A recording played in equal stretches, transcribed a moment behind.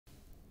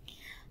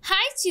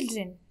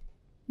children,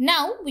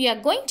 now we are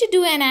going to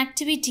do an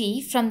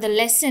activity from the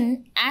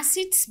lesson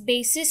Acids,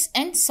 Bases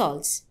and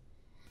Salts.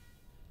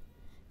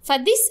 For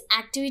this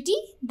activity,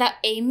 the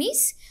aim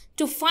is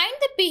to find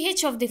the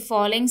pH of the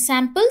following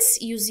samples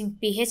using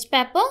pH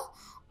paper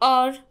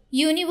or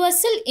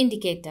universal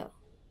indicator.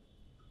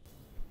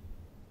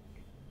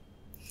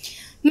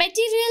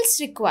 Materials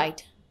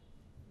required: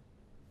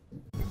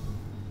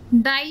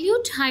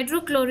 dilute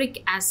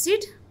hydrochloric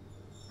acid,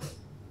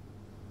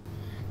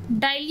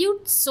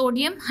 dilute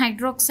sodium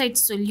hydroxide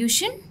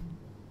solution,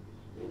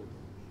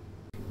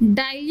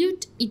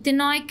 dilute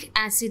ethanoic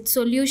acid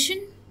solution,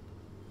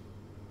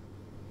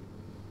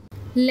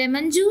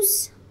 lemon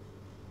juice,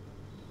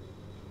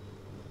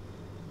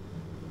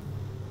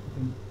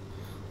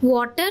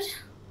 water,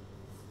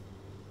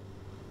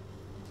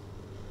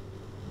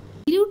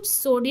 dilute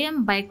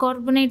sodium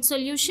bicarbonate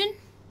solution,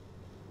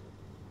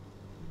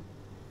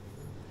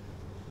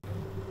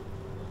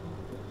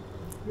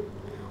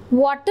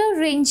 water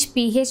range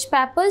pH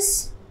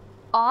papers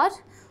or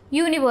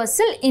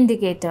universal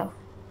indicator.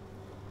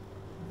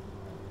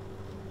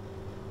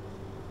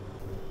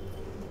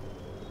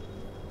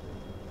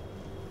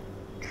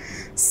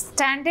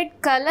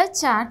 Standard color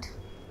chart.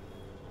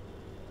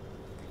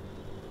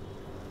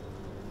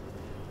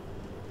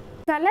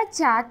 Color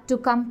chart to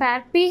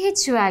compare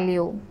pH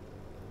value.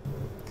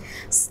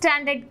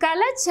 Standard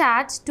color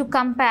chart to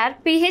compare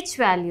pH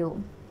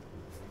value.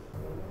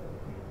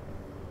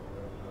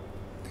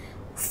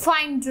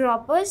 Fine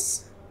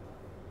droppers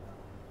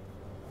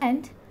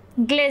and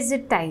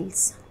glazed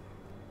tiles.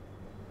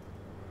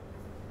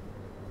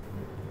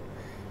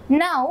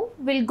 Now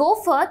we'll go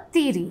for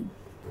theory.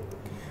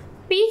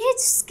 pH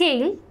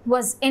scale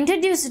was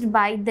introduced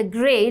by the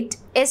great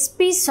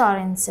S.P.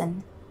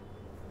 Sorensen.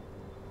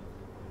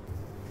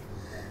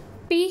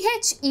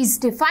 pH is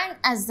defined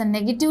as the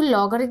negative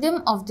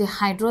logarithm of the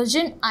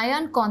hydrogen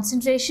ion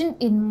concentration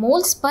in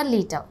moles per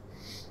liter.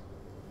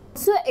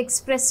 Also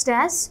expressed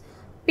as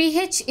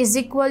pH is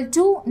equal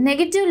to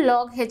negative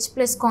log H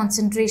plus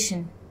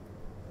concentration.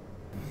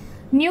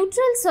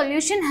 Neutral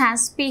solution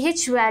has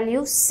pH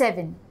value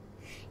 7.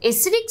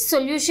 Acidic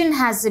solution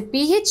has a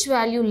pH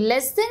value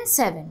less than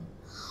 7,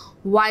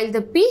 while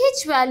the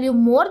pH value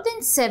more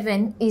than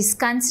 7 is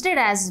considered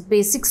as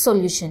basic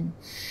solution.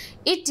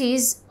 It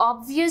is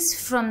obvious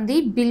from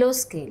the below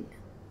scale.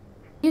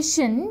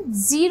 Solution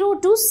 0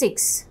 to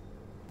 6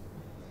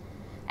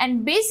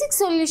 and basic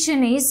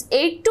solution is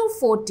 8 to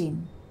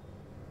 14.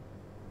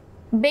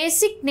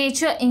 Basic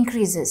nature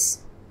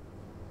increases.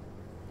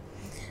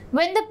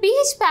 When the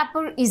pH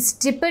paper is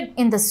dipped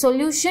in the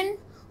solution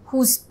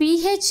whose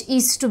pH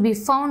is to be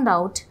found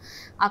out,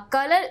 a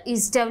color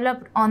is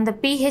developed on the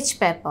pH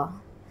paper.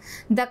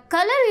 The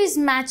color is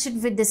matched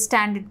with the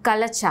standard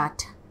color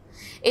chart.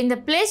 In the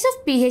place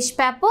of pH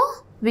paper,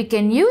 we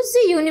can use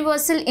the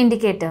universal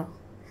indicator.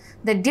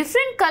 The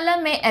different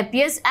color may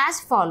appear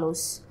as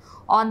follows.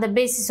 On the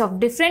basis of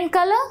different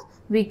color,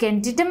 we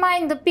can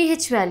determine the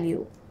pH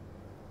value.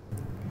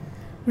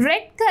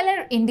 Red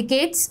color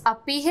indicates a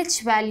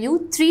pH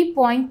value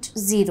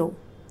 3.0.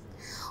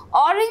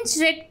 Orange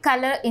red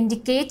color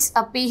indicates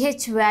a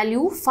pH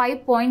value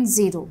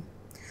 5.0.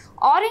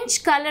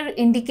 Orange color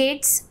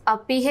indicates a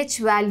pH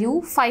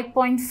value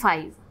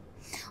 5.5.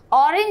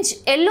 Orange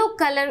yellow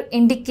color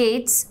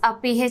indicates a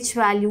pH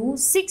value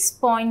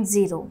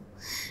 6.0.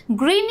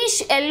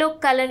 Greenish yellow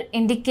color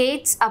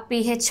indicates a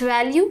pH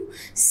value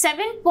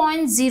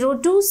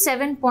 7.0 to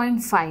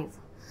 7.5.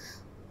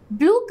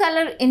 Blue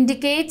color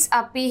indicates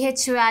a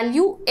pH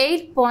value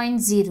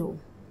 8.0.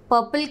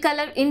 Purple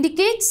color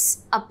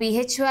indicates a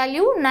pH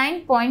value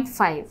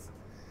 9.5.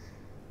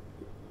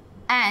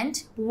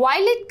 And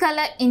violet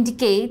color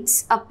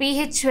indicates a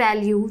pH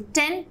value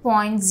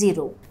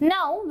 10.0.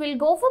 Now we'll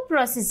go for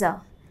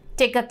procedure.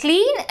 Take a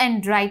clean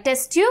and dry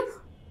test tube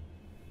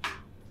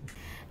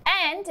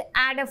and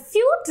add a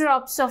few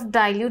drops of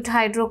dilute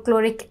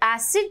hydrochloric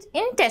acid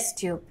in test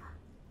tube.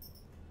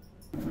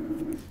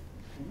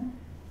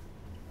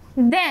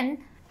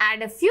 Then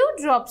add a few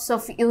drops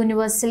of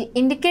universal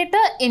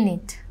indicator in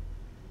it.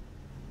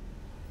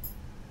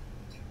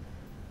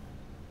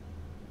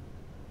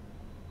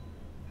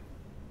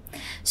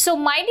 So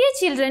my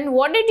dear children,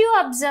 what did you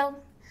observe?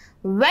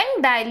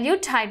 When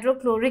dilute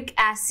hydrochloric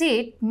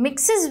acid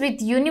mixes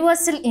with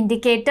universal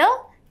indicator,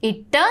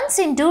 it turns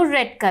into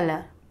red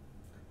color.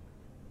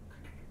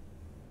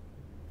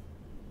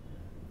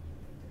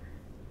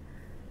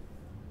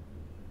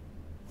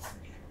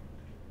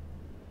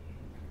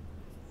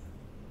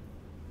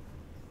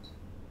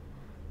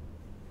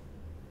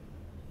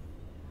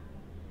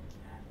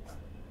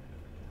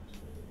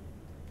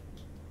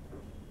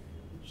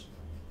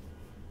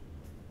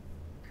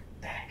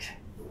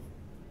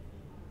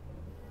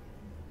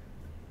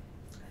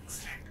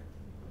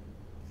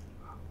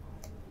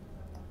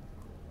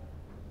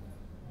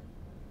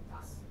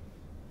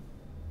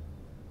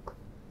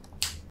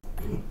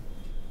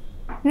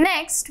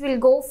 Next, we'll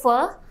go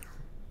for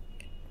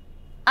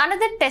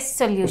another test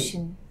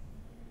solution.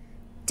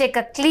 Take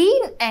a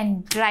clean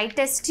and dry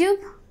test tube.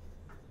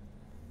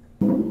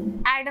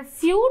 Add a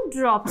few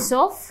drops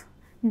of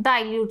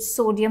dilute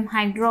sodium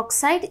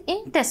hydroxide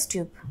in test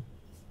tube.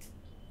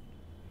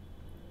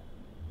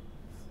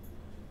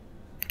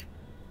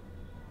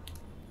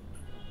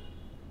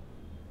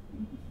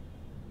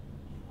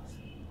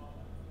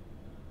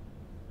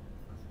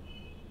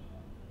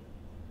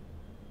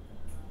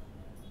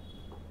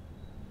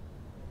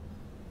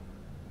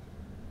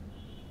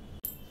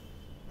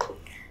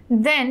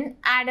 Then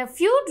add a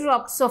few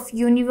drops of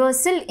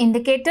universal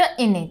indicator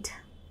in it.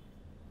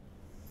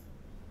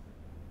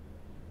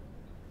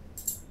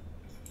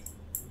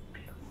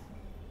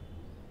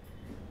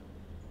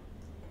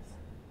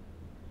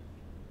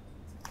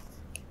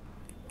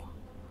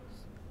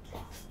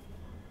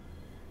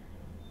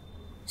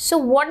 So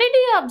what did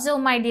you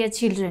observe, my dear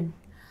children?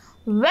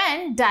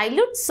 When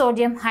dilute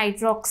sodium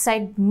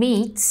hydroxide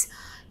meets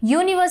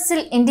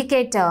universal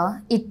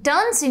indicator, it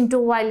turns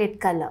into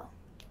violet color.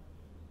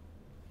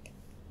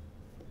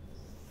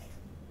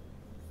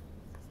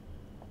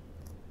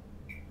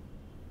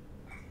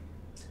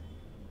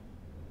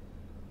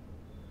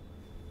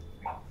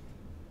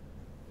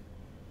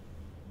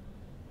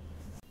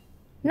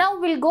 Now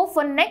we'll go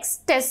for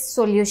next test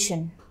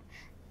solution.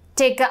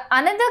 Take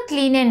another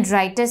clean and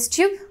dry test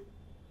tube.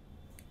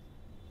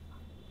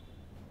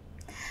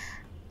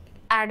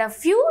 Add a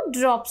few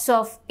drops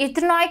of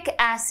ethanoic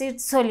acid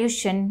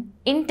solution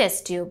in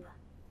test tube.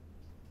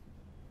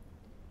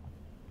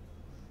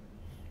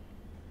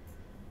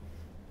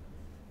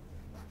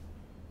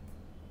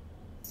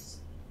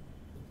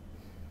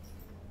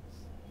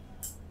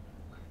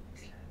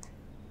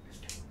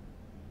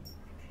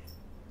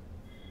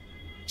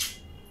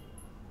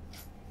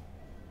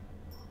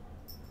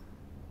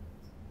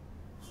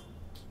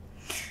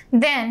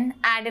 Then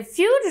add a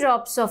few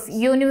drops of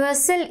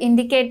universal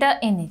indicator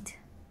in it.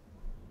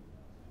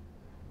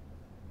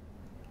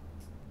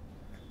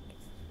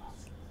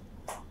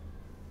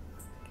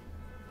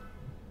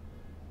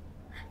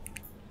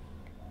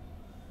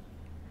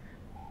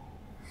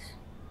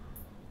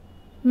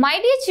 My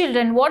dear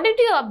children, what did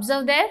you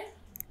observe there?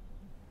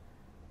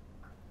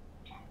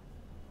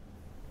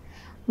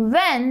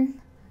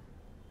 When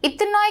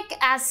ethanoic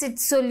acid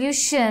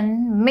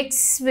solution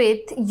mixed with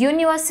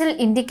universal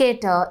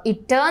indicator,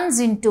 it turns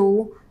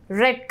into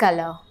red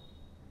color.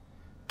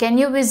 Can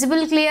you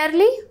visible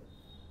clearly?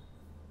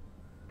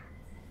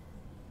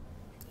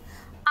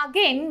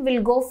 Again,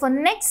 we'll go for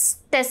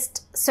next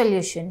test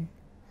solution.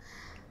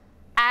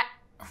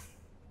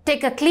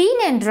 Take a clean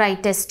and dry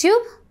test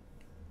tube.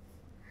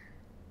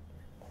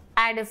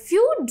 Add a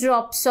few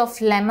drops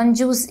of lemon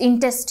juice in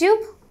test tube.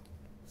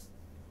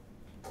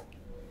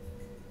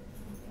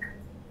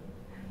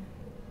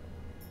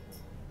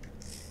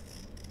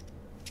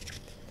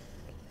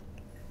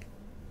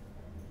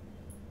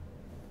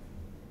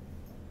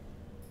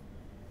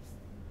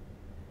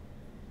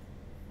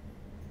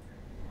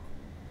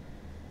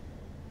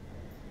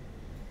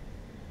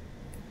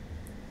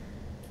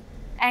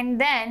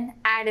 And then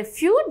add a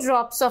few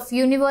drops of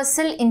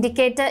universal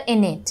indicator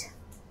in it.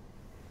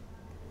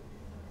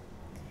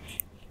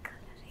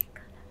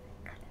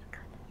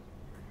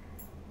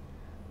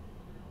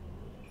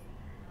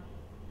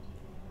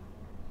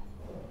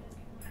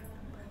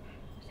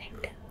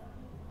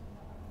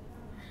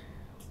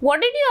 What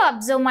did you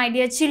observe, my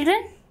dear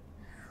children?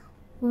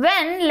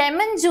 When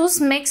lemon juice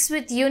mixed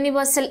with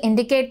universal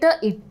indicator,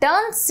 it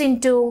turns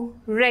into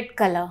red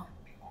color.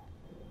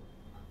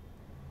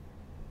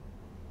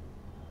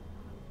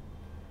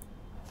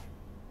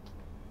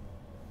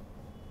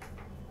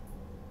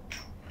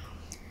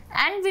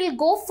 And we'll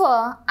go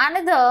for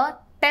another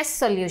test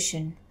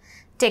solution.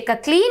 Take a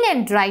clean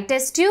and dry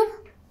test tube.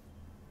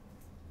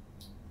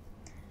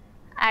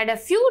 Add a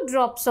few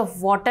drops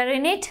of water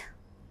in it.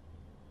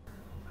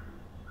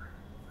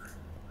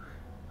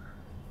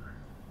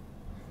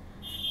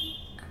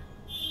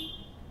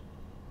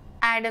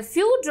 Add a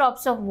few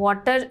drops of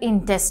water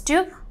in test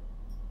tube.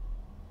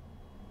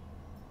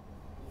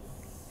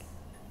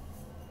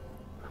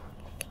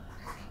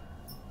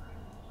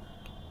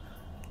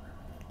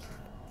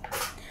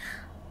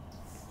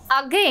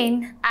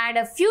 Again, add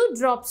a few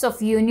drops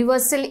of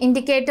universal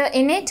indicator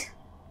in it.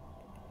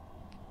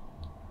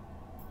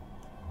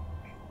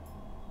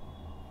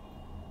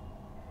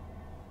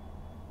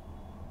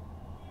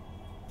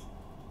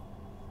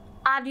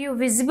 Are you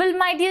visible,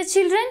 my dear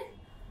children?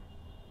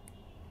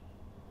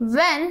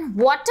 When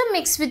water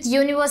mixed with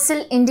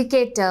universal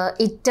indicator,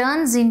 it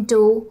turns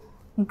into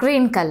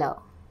green color.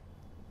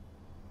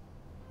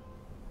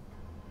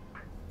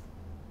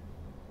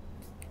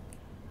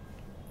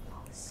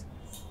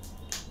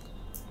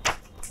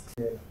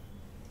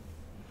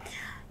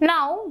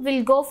 Now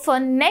we'll go for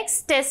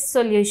next test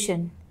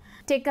solution.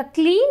 Take a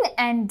clean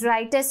and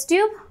dry test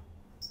tube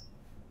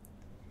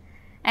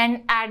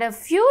and add a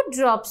few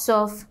drops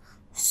of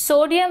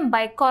sodium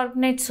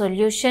bicarbonate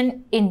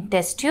solution in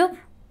test tube.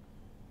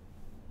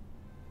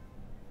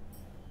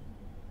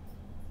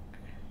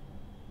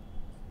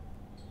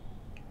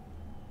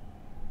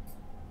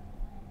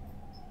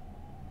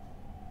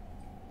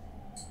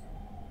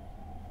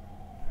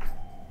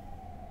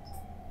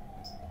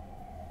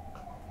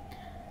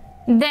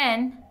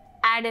 Then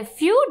add a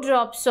few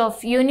drops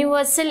of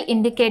universal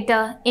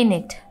indicator in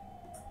it.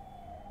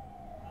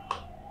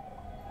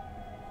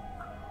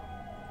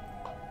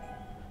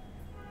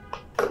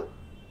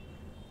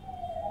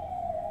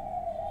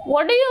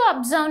 What do you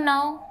observe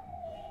now?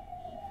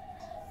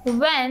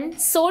 When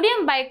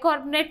sodium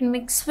bicarbonate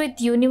mixes with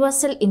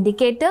universal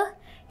indicator,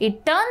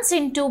 it turns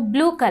into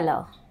blue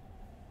color.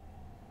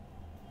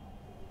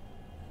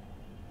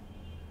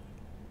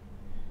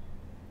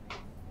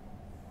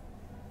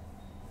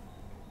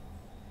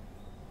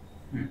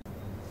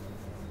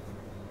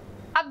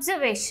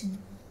 Observation.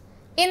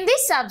 In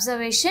this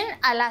observation,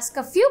 I'll ask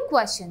a few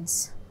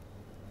questions.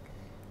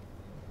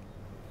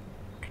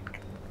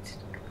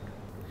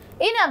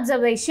 In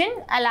observation,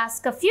 I'll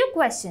ask a few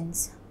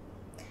questions.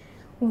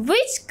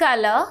 Which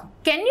color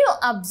can you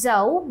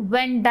observe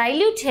when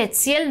dilute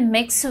HCl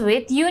mixed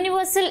with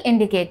universal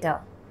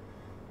indicator?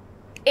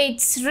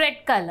 It's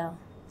red color.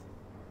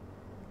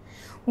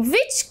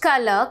 Which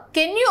color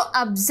can you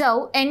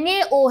observe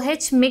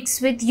NaOH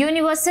mixed with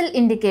universal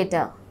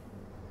indicator?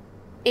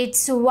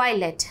 It's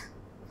violet.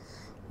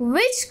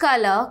 Which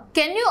color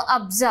can you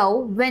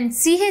observe when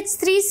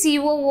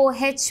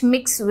CH3COOH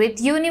mixed with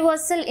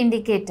universal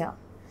indicator?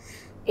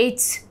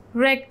 It's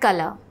red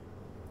color.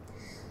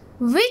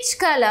 Which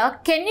color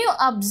can you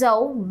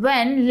observe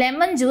when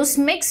lemon juice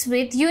mixed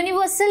with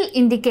universal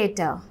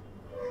indicator?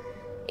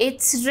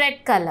 It's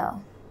red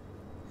color.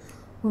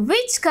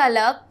 Which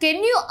color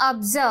can you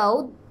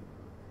observe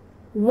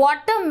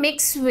water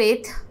mixed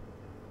with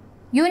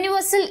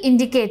universal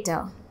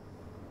indicator?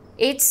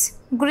 It's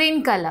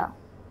green color.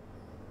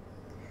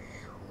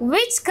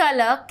 Which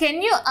color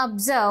can you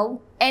observe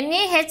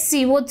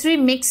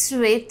NaHCO3 mixed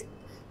with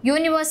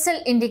universal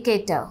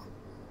indicator?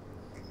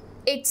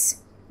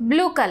 It's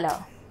blue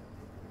color.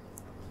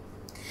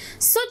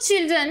 So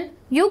children,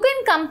 you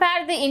can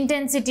compare the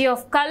intensity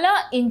of color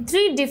in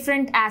 3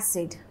 different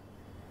acids.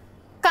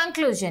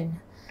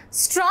 Conclusion.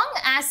 Strong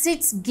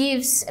acids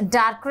gives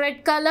dark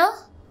red color,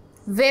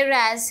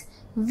 whereas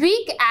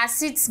weak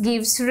acids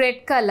gives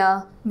red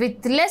color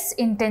with less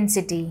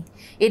intensity.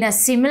 In a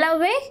similar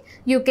way,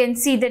 you can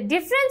see the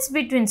difference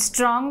between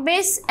strong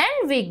base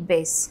and weak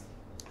base.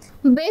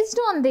 Based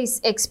on this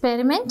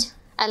experiment,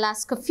 I'll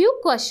ask a few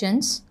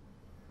questions.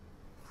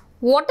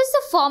 What is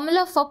the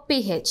formula for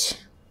pH?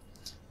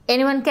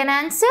 Anyone can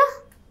answer?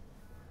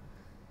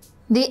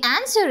 The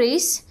answer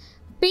is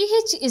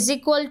pH is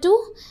equal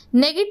to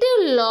negative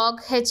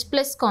log H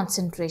plus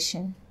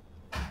concentration.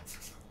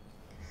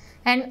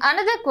 And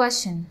another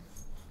question.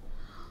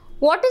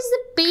 What is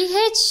the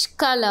pH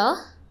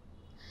color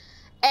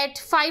at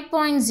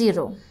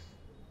 5.0?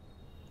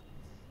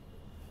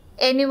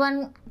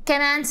 Anyone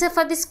can answer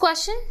for this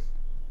question?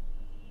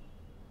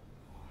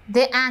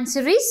 The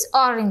answer is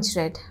orange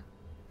red.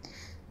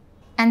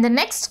 And the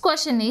next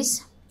question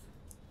is,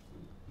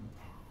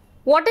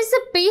 what is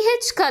the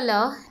pH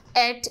color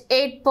at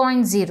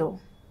 8.0?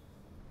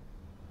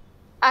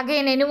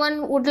 Again,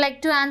 anyone would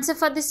like to answer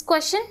for this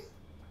question?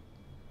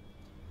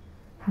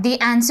 The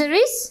answer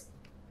is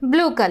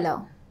blue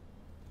color.